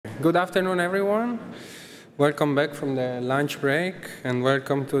Good afternoon, everyone. Welcome back from the lunch break, and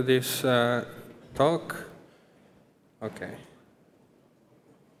welcome to this talk. Okay.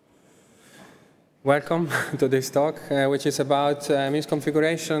 Welcome to this talk, which is about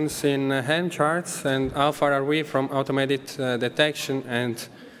misconfigurations in Helm Charts and how far are we from automated detection and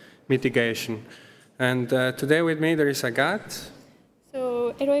mitigation. And today with me there is Agathe.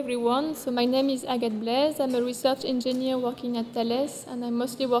 So, hello everyone. So my name is Agathe Blaise. I'm a research engineer working at Thales, and I'm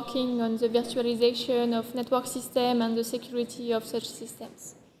mostly working on the virtualization of network systems and the security of such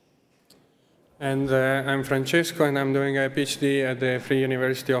systems. And I'm Francesco, and I'm doing a PhD at the Vrije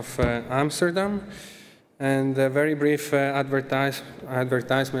Universiteit of Amsterdam. And very brief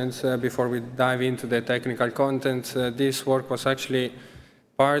advertisements before we dive into the technical content. This work was actually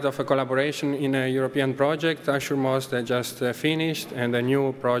part of a collaboration in a European project, AsureMOS, that just finished, and a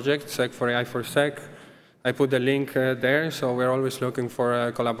new project, Sec4AI4Sec. I put the link there, so we're always looking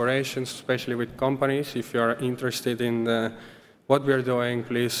for collaborations, especially with companies. If you're interested in what we're doing,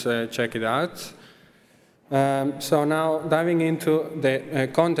 please check it out. So now, diving into the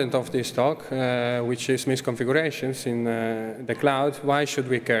content of this talk, which is misconfigurations in the cloud, why should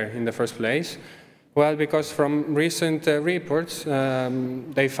we care in the first place? Well, because from recent reports,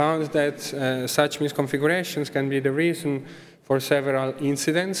 they found that such misconfigurations can be the reason for several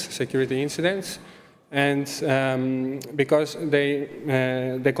incidents, security incidents, and because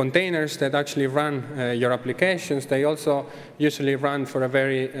the containers that actually run your applications, they also usually run for a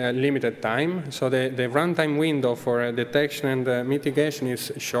very limited time. So the runtime window for detection and mitigation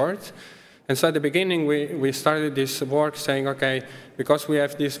is short. And so at the beginning, we started this work saying, OK, because we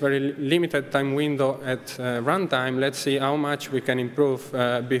have this very limited time window at runtime, let's see how much we can improve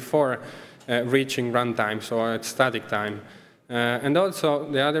before reaching runtime, so at static time. And also,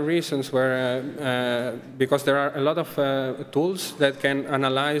 the other reasons were because there are a lot of tools that can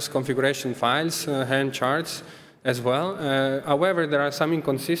analyze configuration files, Helm Charts as well. However, there are some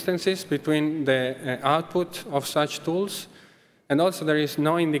inconsistencies between the output of such tools. And also, there is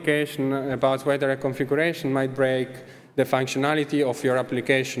no indication about whether a configuration might break the functionality of your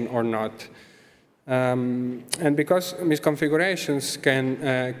application or not. And because misconfigurations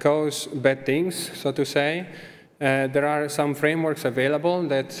can cause bad things, so to say, there are some frameworks available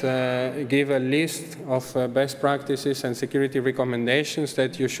that give a list of best practices and security recommendations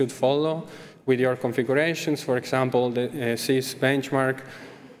that you should follow with your configurations. For example, the CIS benchmark,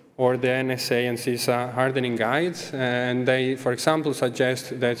 or the NSA and CISA hardening guides, and they, for example,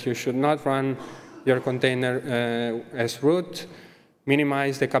 suggest that you should not run your container as root,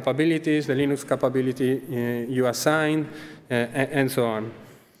 minimize the capabilities, the Linux capability you assign, and so on.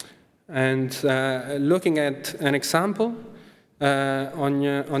 And looking at an example,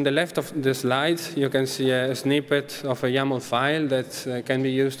 on the left of the slide, you can see a snippet of a YAML file that can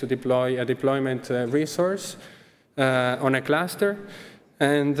be used to deploy a deployment resource on a cluster.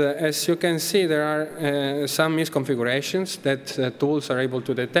 And as you can see, there are some misconfigurations that tools are able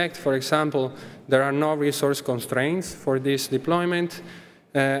to detect. For example, there are no resource constraints for this deployment,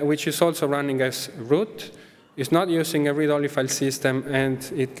 which is also running as root. It's not using a read-only file system, and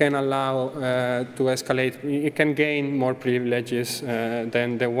it can allow to escalate. It can gain more privileges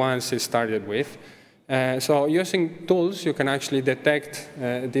than the ones it started with. So using tools, you can actually detect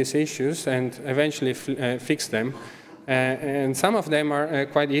these issues and eventually fix them. And some of them are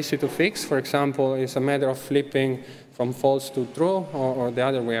quite easy to fix. For example, it's a matter of flipping from false to true, or the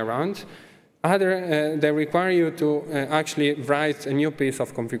other way around. Other, they require you to actually write a new piece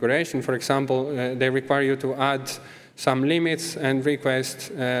of configuration. For example, they require you to add some limits and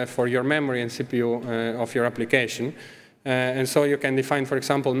requests for your memory and CPU of your application. And so you can define, for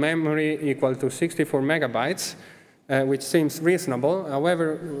example, memory equal to 64 megabytes. Which seems reasonable.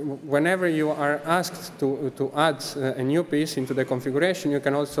 However, whenever you are asked to add a new piece into the configuration, you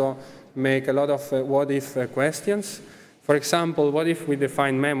can also make a lot of what-if questions. For example, what if we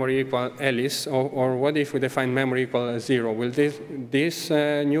define memory equal Alice, or what if we define memory equal 0? Will this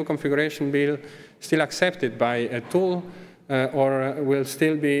new configuration be still accepted by a tool, or will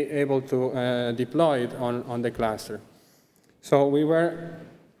still be able to deploy it on the cluster? So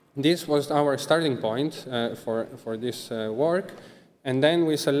this was our starting point for this work. And then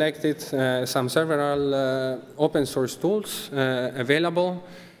we selected several open source tools available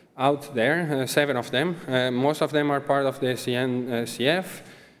out there, 7 of them. Most of them are part of the CNCF.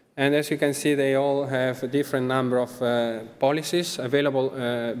 And as you can see, they all have a different number of policies available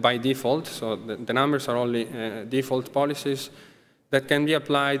by default. So the numbers are only default policies that can be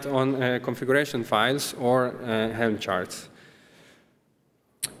applied on configuration files or Helm charts.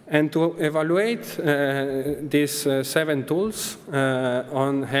 And to evaluate these 7 tools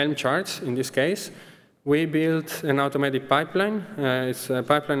on Helm Charts, in this case, we built an automatic pipeline. A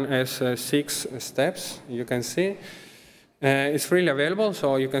pipeline has 6 steps, you can see. It's freely available,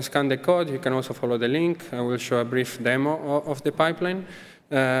 so you can scan the code. You can also follow the link. I will show a brief demo of the pipeline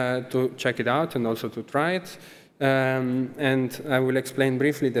to check it out and also to try it. And I will explain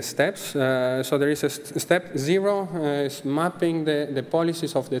briefly the steps. So there is a step 0, is mapping the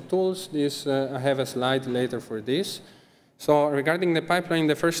policies of the tools. I have a slide later for this. So regarding the pipeline,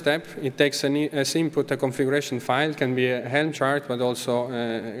 the first step, it takes as input a configuration file. It can be a Helm chart, but also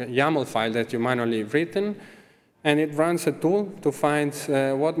a YAML file that you manually have written. And it runs a tool to find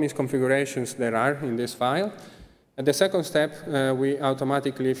what misconfigurations there are in this file. At the second step, we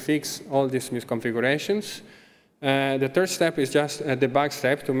automatically fix all these misconfigurations. The third step is just a debug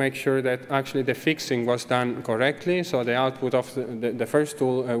step to make sure that actually the fixing was done correctly. So the output of the first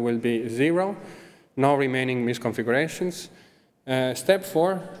tool will be 0, no remaining misconfigurations. Step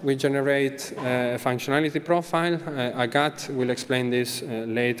 4, we generate a functionality profile. Agathe will explain this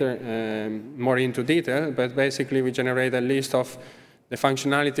later more into detail, but basically we generate a list of the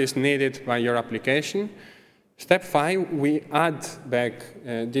functionalities needed by your application. Step 5, we add back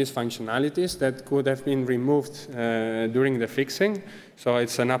these functionalities that could have been removed during the fixing. So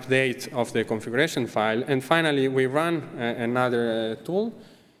it's an update of the configuration file. And finally, we run another tool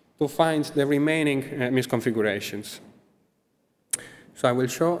to find the remaining misconfigurations. So I will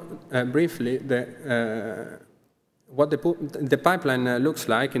show briefly what the pipeline looks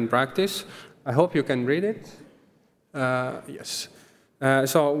like in practice. I hope you can read it. Yes.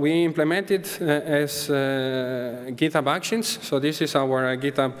 So we implemented as GitHub Actions. So this is our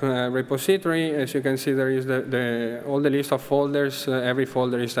GitHub repository. As you can see, there is all the list of folders. Every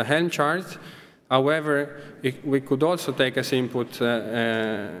folder is a Helm chart. However, we could also take as input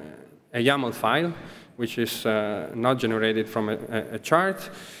a YAML file, which is not generated from a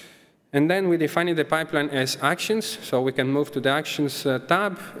chart. And then we defined the pipeline as actions. So we can move to the actions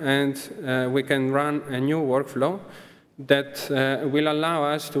tab, and we can run a new workflow that will allow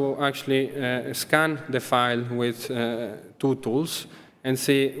us to actually scan the file with 2 tools and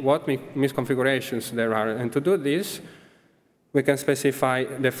see what misconfigurations there are. And to do this, we can specify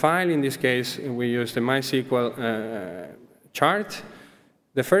the file. In this case, we use the MySQL chart,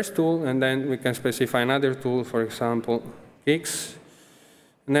 the first tool, and then we can specify another tool, for example, Kix.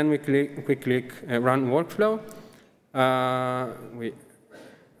 And then we click Run Workflow. We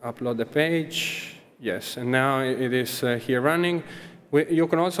upload the page. Yes, and now it is here running. You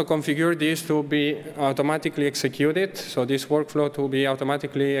can also configure this to be automatically executed. So this workflow to be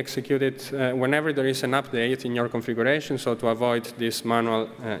automatically executed whenever there is an update in your configuration, so to avoid this manual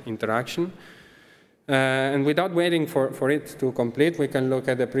interaction. And without waiting for it to complete, we can look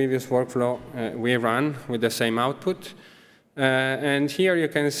at the previous workflow we ran with the same output. And here you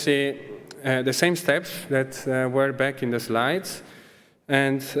can see the same steps that were back in the slides.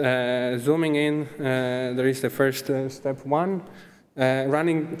 And zooming in, there is the first step 1,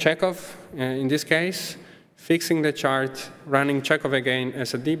 running checkoff in this case, fixing the chart, running checkoff again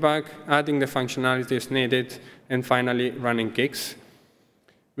as a debug, adding the functionalities needed, and finally running Kix.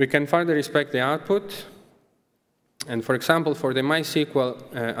 We can further inspect the output. And for example, for the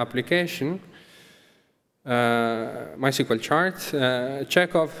MySQL application, MySQL chart,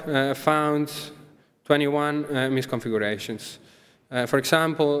 checkoff found 21 misconfigurations. For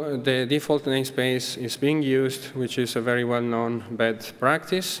example, the default namespace is being used, which is a very well-known bad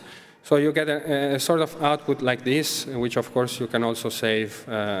practice. So you get a sort of output like this, which of course you can also save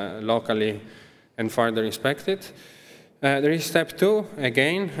locally and further inspect it. There is step 2.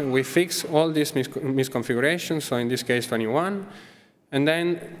 Again, we fix all these misconfigurations, so in this case 21. And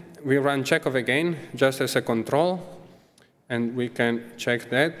then we run checkoff again, just as a control, and we can check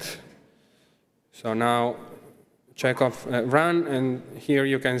that. So now checkoff run, and here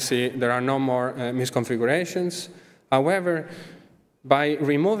you can see there are no more misconfigurations. However, by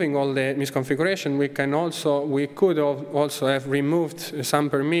removing all the misconfiguration, we could also have removed some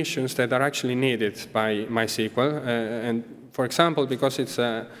permissions that are actually needed by MySQL. And for example, because it's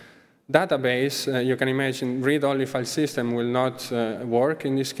a database, you can imagine read-only file system will not work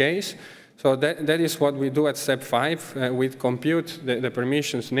in this case. So that is what we do at step 5. We compute the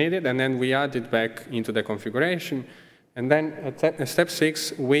permissions needed, and then we add it back into the configuration. And then at step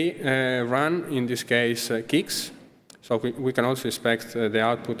 6, we run, in this case, Kix. So we can also inspect the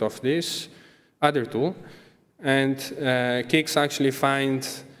output of this other tool. And Kix actually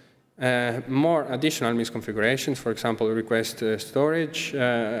finds more additional misconfigurations, for example, request storage,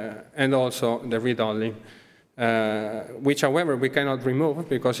 and also the read-only. which, however, we cannot remove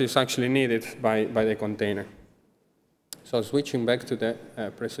because it's actually needed by the container. So switching back to the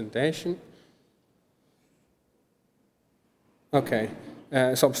presentation. Okay,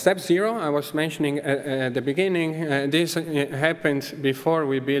 so step 0, I was mentioning at the beginning, this happened before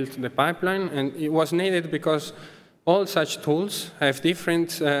we built the pipeline, and it was needed because all such tools have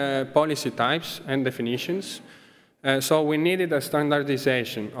different policy types and definitions. So we needed a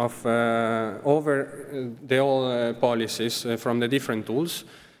standardization of over the all policies from the different tools.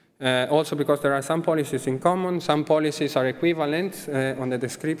 Also because there are some policies in common, some policies are equivalent on the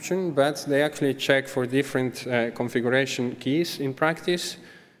description, but they actually check for different configuration keys in practice.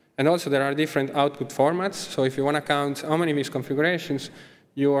 And also there are different output formats. So if you want to count how many misconfigurations,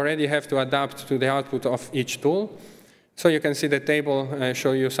 you already have to adapt to the output of each tool. So you can see the table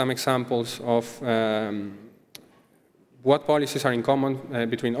show you some examples of what policies are in common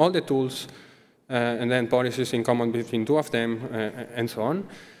between all the tools, and then policies in common between 2 of them, and so on.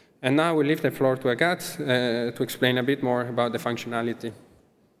 And now we leave the floor to Agathe to explain a bit more about the functionality.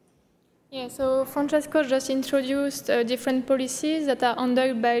 Yeah, so Francesco just introduced different policies that are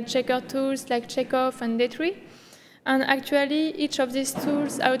handled by checker tools like checkoff and D3. And actually, each of these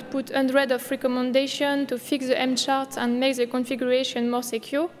tools output hundreds of recommendations to fix the Helm chart and make the configuration more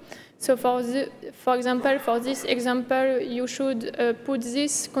secure. So for example, for this example, you should put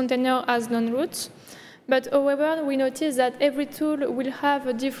this container as non-root. But however, we notice that every tool will have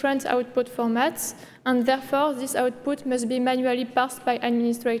a different output formats, and therefore this output must be manually parsed by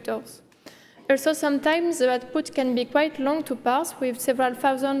administrators. Also, sometimes the output can be quite long to parse, with several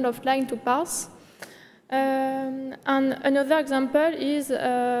thousand of lines to parse. And another example is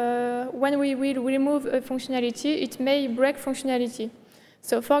when we will remove a functionality, it may break functionality.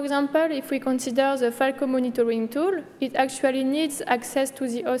 So for example, if we consider the Falco monitoring tool, it actually needs access to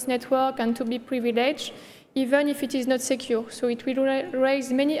the host network and to be privileged, even if it is not secure. So it will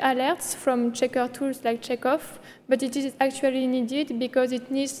raise many alerts from checker tools like checkoff, but it is actually needed because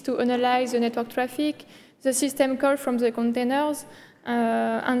it needs to analyze the network traffic, the system call from the containers,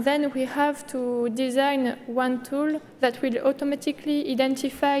 and then we have to design one tool that will automatically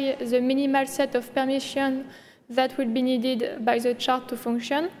identify the minimal set of permissions that will be needed by the chart to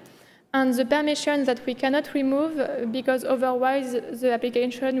function, and the permission that we cannot remove because otherwise the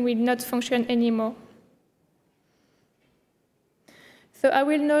application will not function anymore. So I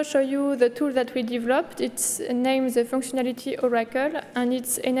will now show you the tool that we developed. It's named the Functionality Oracle, and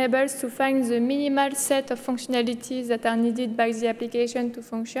it enables to find the minimal set of functionalities that are needed by the application to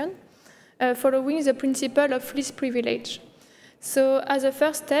function, following the principle of least privilege. So as a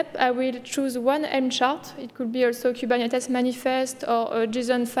first step, I will choose one Helm chart. It could be also Kubernetes manifest or a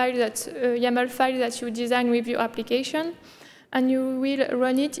JSON file, YAML file that you design with your application. And you will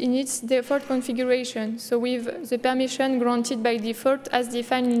run it in its default configuration, so with the permission granted by default as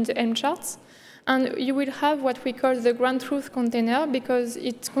defined in the Helm charts. And you will have what we call the ground truth container because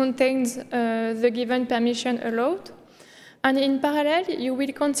it contains the given permission allowed. And in parallel, you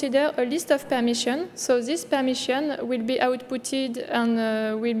will consider a list of permissions. So this permission will be outputted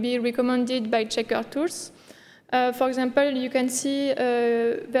and will be recommended by checker tools. For example, you can see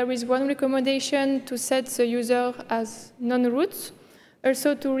there is one recommendation to set the user as non-root,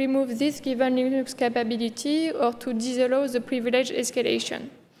 also to remove this given Linux capability or to disallow the privilege escalation.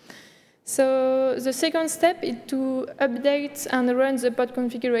 So the second step is to update and run the pod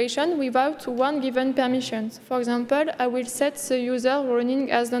configuration without one given permission. For example, I will set the user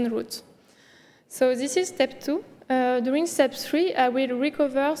running as non-root. So this is step 2. During step 3, I will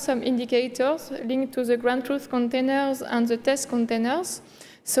recover some indicators linked to the ground truth containers and the test containers.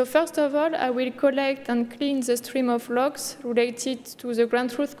 So first of all, I will collect and clean the stream of logs related to the ground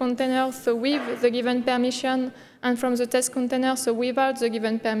truth container, so with the given permission, and from the test container, so without the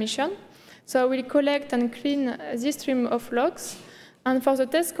given permission. So I will collect and clean this stream of logs. And for the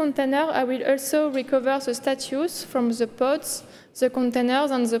test container, I will also recover the status from the pods, the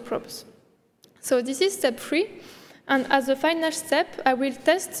containers, and the probes. So this is step 3. And as a final step, I will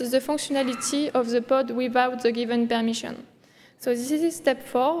test the functionality of the pod without the given permission. So this is step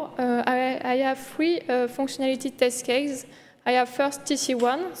 4. I have 3 functionality test cases. I have first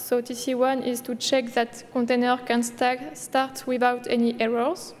TC1. So TC1 is to check that container can start without any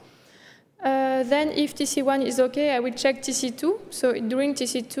errors. Then if TC1 is OK, I will check TC2. So during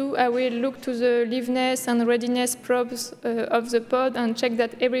TC2, I will look to the liveness and readiness probes of the pod and check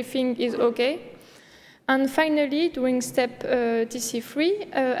that everything is OK. And finally, during step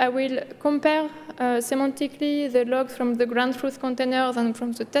TC3, I will compare semantically the logs from the ground truth containers and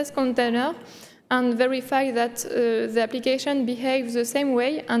from the test container and verify that the application behaves the same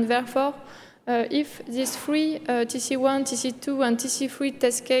way, and therefore if these three TC1, TC2, and TC3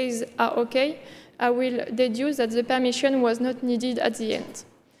 test cases are OK, I will deduce that the permission was not needed at the end.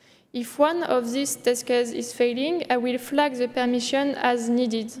 If one of these test cases is failing, I will flag the permission as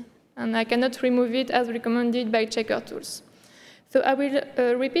needed, and I cannot remove it as recommended by checker tools. So I will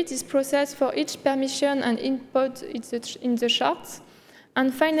repeat this process for each permission and input in the chart.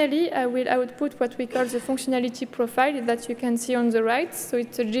 And finally, I will output what we call the functionality profile that you can see on the right. So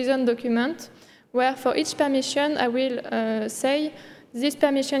it's a JSON document where for each permission, I will say this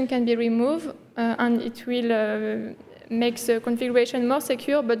permission can be removed and it will make the configuration more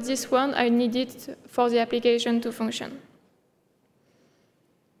secure, but this one I need it for the application to function.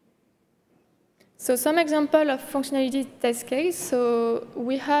 So some example of functionality test case. So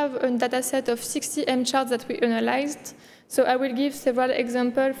we have a dataset of 60 Helm charts that we analyzed. So I will give several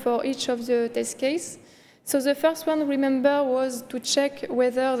examples for each of the test case. So the first one, remember, was to check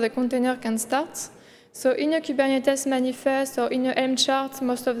whether the container can start. So in a Kubernetes manifest or in a Helm chart,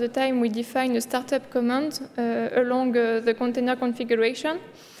 most of the time we define a startup command along the container configuration.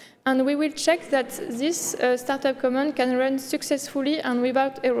 And we will check that this startup command can run successfully and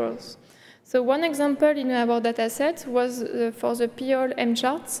without errors. So one example in our dataset was for the PL Helm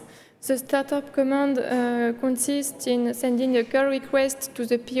charts. The startup command consists in sending a curl request to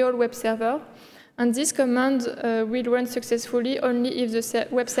the PL web server. And this command will run successfully only if the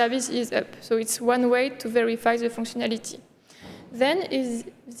web service is up. So it's one way to verify the functionality. Then, if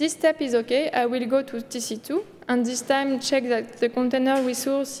this step is OK, I will go to TC2, and this time check that the container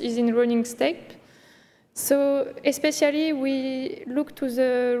resource is in running state. So especially, we look to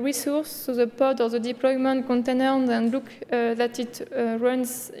the resource, so the pod or the deployment container, and look that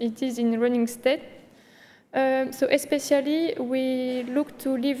it is in running state. So especially, we look to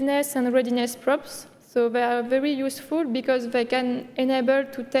liveness and readiness probes. So they are very useful because they can enable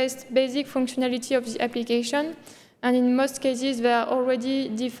to test basic functionality of the application. And in most cases, they are already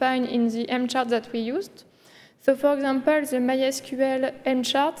defined in the Helm chart that we used. So for example, the MySQL Helm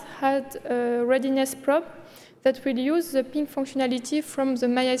chart had a readiness probe that will use the ping functionality from the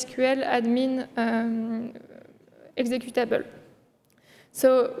MySQL admin executable.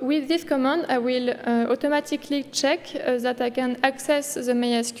 So with this command, I will automatically check that I can access the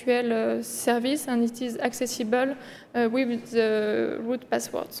MySQL service and it is accessible with the root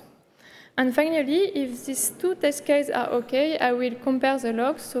password. And finally, if these two test cases are OK, I will compare the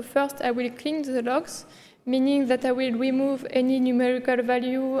logs. So first, I will clean the logs, meaning that I will remove any numerical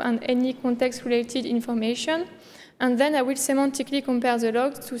value and any context-related information. And then I will semantically compare the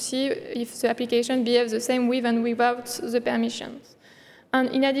logs to see if the application behaves the same with and without the permissions. And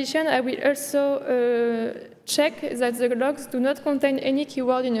in addition, I will also check that the logs do not contain any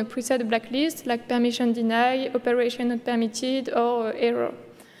keyword in a preset blacklist, like permission deny, operation not permitted, or error.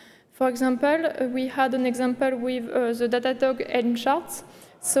 For example, we had an example with the Datadog Helm charts.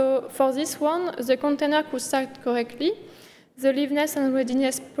 So for this one, the container could start correctly. The liveness and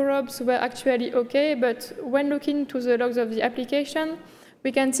readiness probes were actually OK, but when looking to the logs of the application,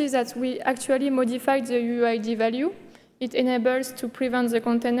 we can see that we actually modified the UID value. It enables to prevent the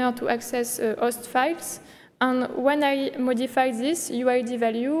container to access host files. And when I modify this UID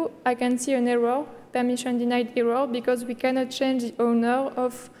value, I can see an error, permission denied error, because we cannot change the owner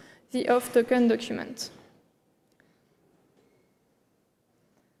of the auth token document.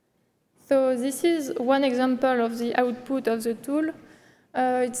 So this is one example of the output of the tool.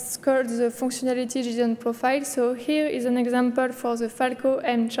 It's called the functionality JSON profile. So here is an example for the Falco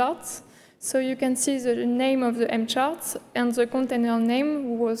Helm charts. So you can see the name of the Helm charts and the container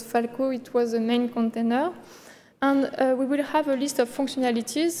name was Falco. It was the main container. And we will have a list of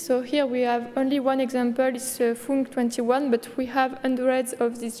functionalities. So here we have only one example. It's func21, but we have hundreds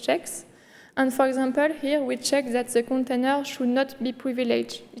of these checks. And for example, here we check that the container should not be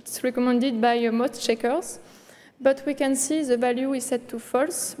privileged. It's recommended by most checkers. But we can see the value is set to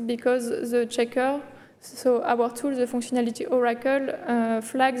false because the checker, so our tool, the functionality oracle,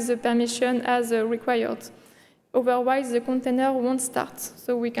 flags the permission as required. Otherwise, the container won't start.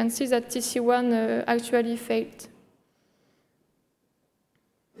 So we can see that TC1 actually failed.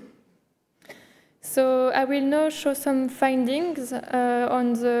 So I will now show some findings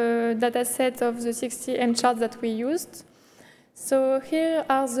on the dataset of the 60 Helm charts that we used. So here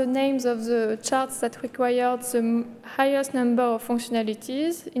are the names of the charts that required the highest number of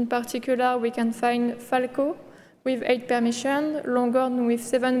functionalities. In particular, we can find Falco with 8 permissions, Longhorn with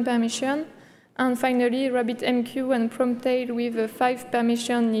 7 permissions, and finally RabbitMQ and Promptail with 5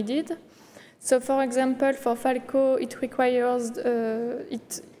 permissions needed. So for example, for Falco, it requires,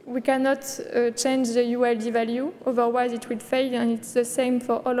 we cannot change the UID value, otherwise it will fail, and it's the same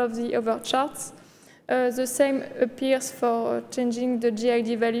for all of the other charts. The same appears for changing the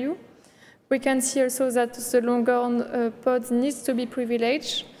GID value. We can see also that the Longhorn pod needs to be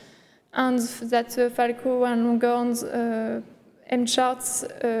privileged, and that Falco and Longhorn's Helm Charts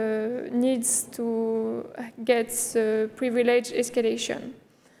needs to get privilege escalation.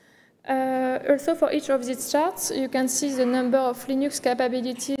 Also for each of these charts, you can see the number of Linux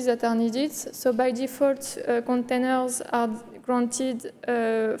capabilities that are needed. So by default, containers are granted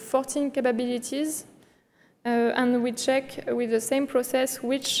 14 capabilities, and we check with the same process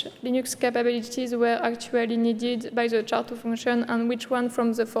which Linux capabilities were actually needed by the chart to function and which one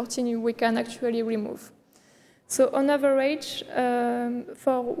from the 14 we can actually remove. So on average,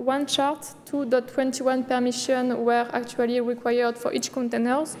 for one chart, 2.21 permissions were actually required for each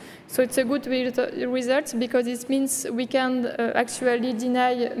container. So it's a good result because it means we can actually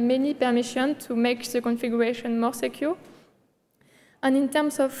deny many permissions to make the configuration more secure. And in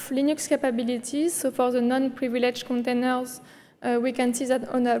terms of Linux capabilities, so for the non-privileged containers, we can see that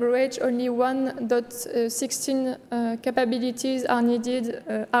on average only 1.16 capabilities are needed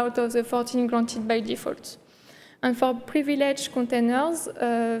out of the 14 granted by default. And for privileged containers,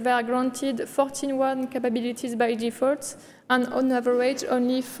 they are granted 14.1 capabilities by default, and on average,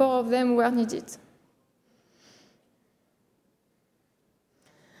 only 4 of them were needed.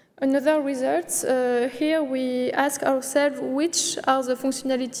 Another result, here we ask ourselves which are the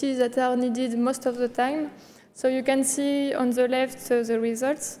functionalities that are needed most of the time. So you can see on the left the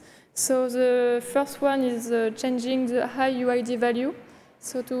results. So the first one is changing the high UID value.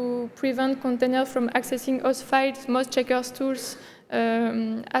 So to prevent containers from accessing host files, most checkers tools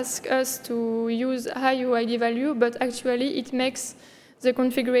ask us to use high UID value, but actually it makes the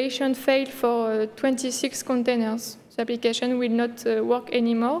configuration fail for 26 containers. The application will not work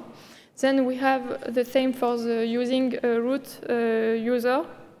anymore. Then we have the same for the using a root user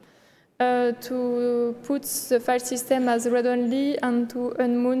to put the file system as read-only and to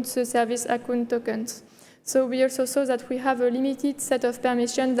unmount the service account tokens. So we also saw that we have a limited set of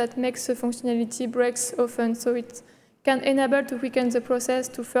permissions that makes the functionality breaks often. So it can enable to weaken the process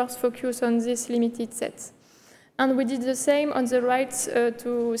to first focus on this limited set. And we did the same on the right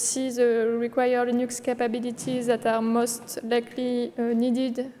to see the required Linux capabilities that are most likely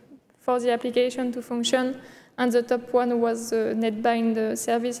needed for the application to function. And the top one was the netbind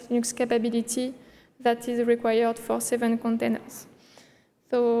service Linux capability that is required for 7 containers.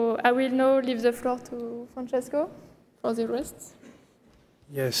 So I will now leave the floor to Francesco for the rest.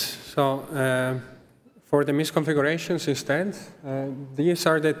 Yes, so for the misconfigurations instead, these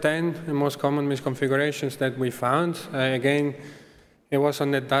are the 10 most common misconfigurations that we found. Again, it was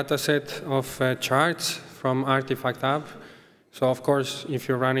on the dataset of charts from Artifact Hub. So of course, if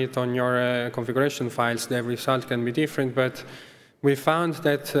you run it on your configuration files, the result can be different, but we found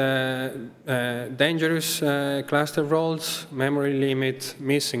that dangerous cluster roles, memory limit,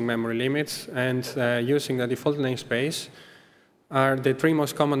 missing memory limits, and using the default namespace are the 3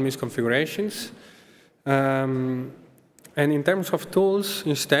 most common misconfigurations. And in terms of tools,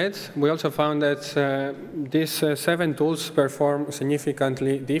 instead, we also found that these 7 tools perform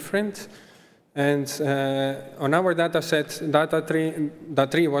significantly different. And on our dataset,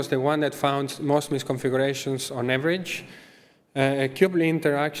 data3 was the one that found most misconfigurations on average.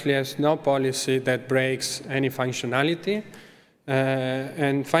 kubelinter actually has no policy that breaks any functionality.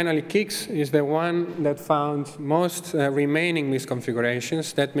 And finally, Kix is the one that found most remaining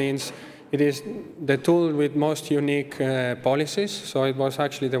misconfigurations. That means it is the tool with most unique policies. So it was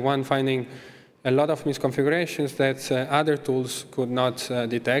actually the one finding a lot of misconfigurations that other tools could not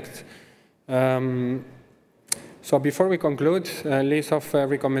detect. So before we conclude, a list of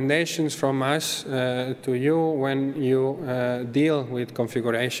recommendations from us to you when you deal with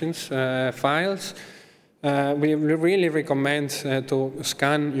configurations files. We really recommend to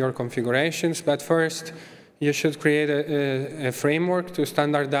scan your configurations, but first you should create a framework to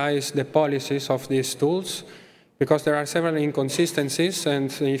standardize the policies of these tools, because there are several inconsistencies,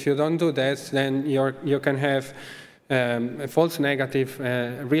 and if you don't do that, then you can have false negative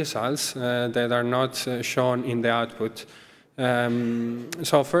results that are not shown in the output.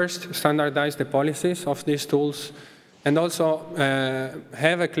 So first, standardize the policies of these tools, and also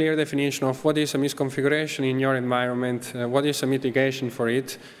have a clear definition of what is a misconfiguration in your environment, what is a mitigation for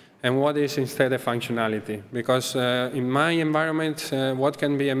it, and what is instead a functionality. Because in my environment, what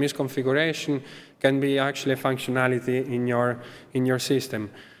can be a misconfiguration can be actually a functionality in your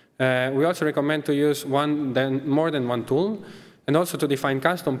system. We also recommend to use more than one tool. and also to define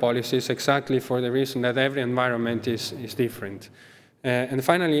custom policies exactly for the reason that every environment is different. And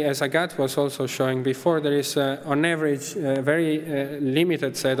finally, as Agathe was also showing before, there is, on average, a very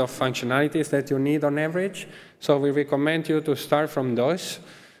limited set of functionalities that you need on average. So we recommend you to start from those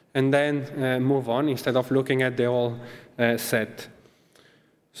and then move on instead of looking at the whole set.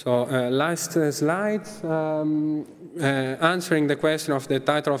 So last slide, answering the question of the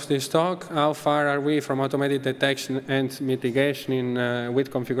title of this talk, how far are we from automated detection and mitigation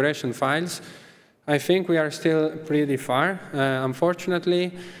with configuration files? I think we are still pretty far,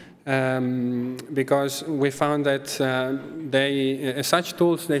 unfortunately, because we found that such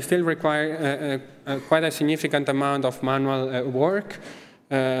tools, they still require quite a significant amount of manual work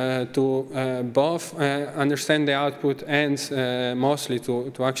to both understand the output and mostly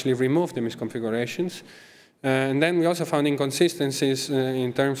to actually remove the misconfigurations. And then we also found inconsistencies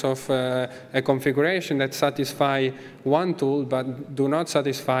in terms of a configuration that satisfy one tool but do not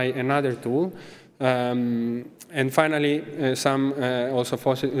satisfy another tool. And finally, some also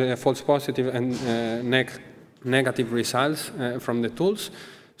false positive and negative results from the tools.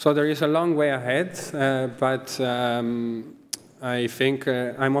 So there is a long way ahead, but I think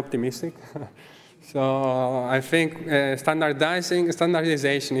I'm optimistic. So I think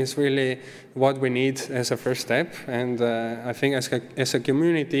standardization is really what we need as a first step. And I think as a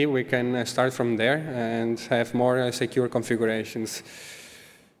community, we can start from there and have more secure configurations.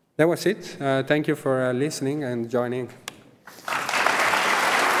 That was it. Thank you for listening and joining.